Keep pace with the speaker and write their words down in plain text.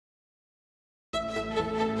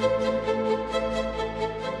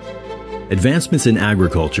Advancements in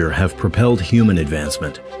agriculture have propelled human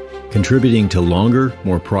advancement, contributing to longer,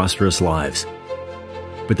 more prosperous lives.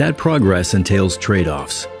 But that progress entails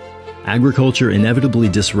trade-offs. Agriculture inevitably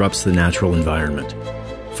disrupts the natural environment.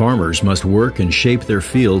 Farmers must work and shape their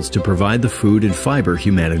fields to provide the food and fiber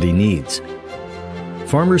humanity needs.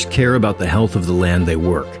 Farmers care about the health of the land they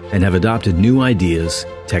work and have adopted new ideas,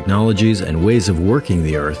 technologies, and ways of working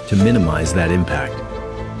the earth to minimize that impact.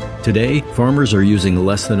 Today, farmers are using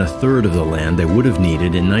less than a third of the land they would have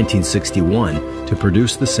needed in 1961 to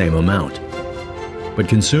produce the same amount. But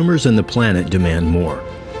consumers and the planet demand more.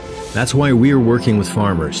 That's why we are working with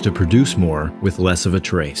farmers to produce more with less of a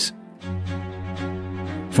trace.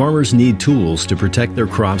 Farmers need tools to protect their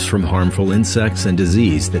crops from harmful insects and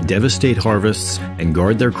disease that devastate harvests and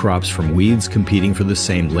guard their crops from weeds competing for the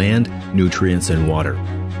same land, nutrients, and water.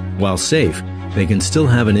 While safe, they can still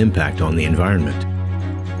have an impact on the environment.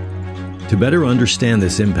 To better understand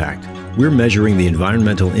this impact, we're measuring the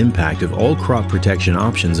environmental impact of all crop protection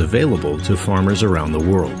options available to farmers around the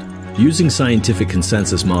world. Using scientific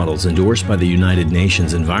consensus models endorsed by the United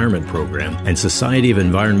Nations Environment Program and Society of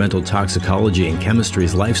Environmental Toxicology and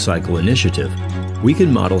Chemistry's Life Cycle Initiative, we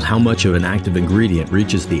can model how much of an active ingredient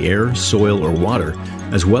reaches the air, soil, or water,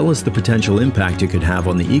 as well as the potential impact it could have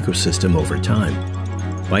on the ecosystem over time.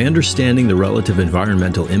 By understanding the relative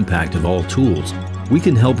environmental impact of all tools, we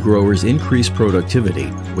can help growers increase productivity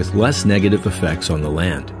with less negative effects on the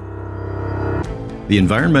land. The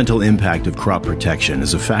environmental impact of crop protection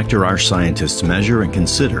is a factor our scientists measure and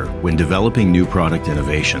consider when developing new product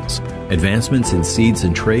innovations. Advancements in seeds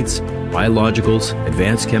and traits, biologicals,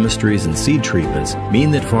 advanced chemistries, and seed treatments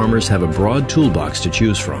mean that farmers have a broad toolbox to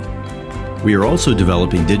choose from. We are also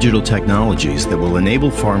developing digital technologies that will enable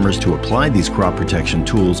farmers to apply these crop protection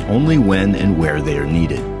tools only when and where they are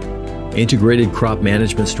needed. Integrated crop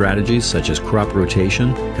management strategies such as crop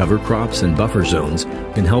rotation, cover crops, and buffer zones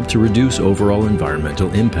can help to reduce overall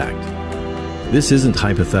environmental impact. This isn't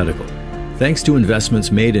hypothetical. Thanks to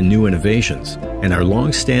investments made in new innovations and our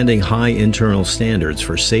long-standing high internal standards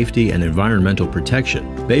for safety and environmental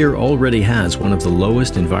protection, Bayer already has one of the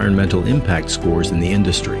lowest environmental impact scores in the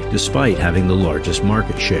industry, despite having the largest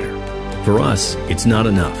market share. For us, it's not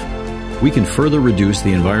enough. We can further reduce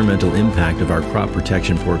the environmental impact of our crop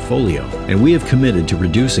protection portfolio, and we have committed to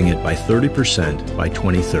reducing it by 30% by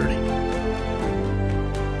 2030.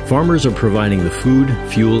 Farmers are providing the food,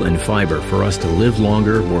 fuel, and fiber for us to live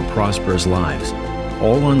longer, more prosperous lives,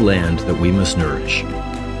 all on land that we must nourish.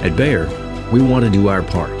 At Bayer, we want to do our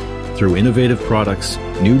part through innovative products,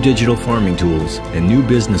 new digital farming tools, and new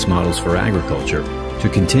business models for agriculture to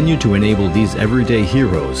continue to enable these everyday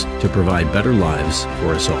heroes to provide better lives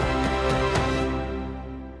for us all.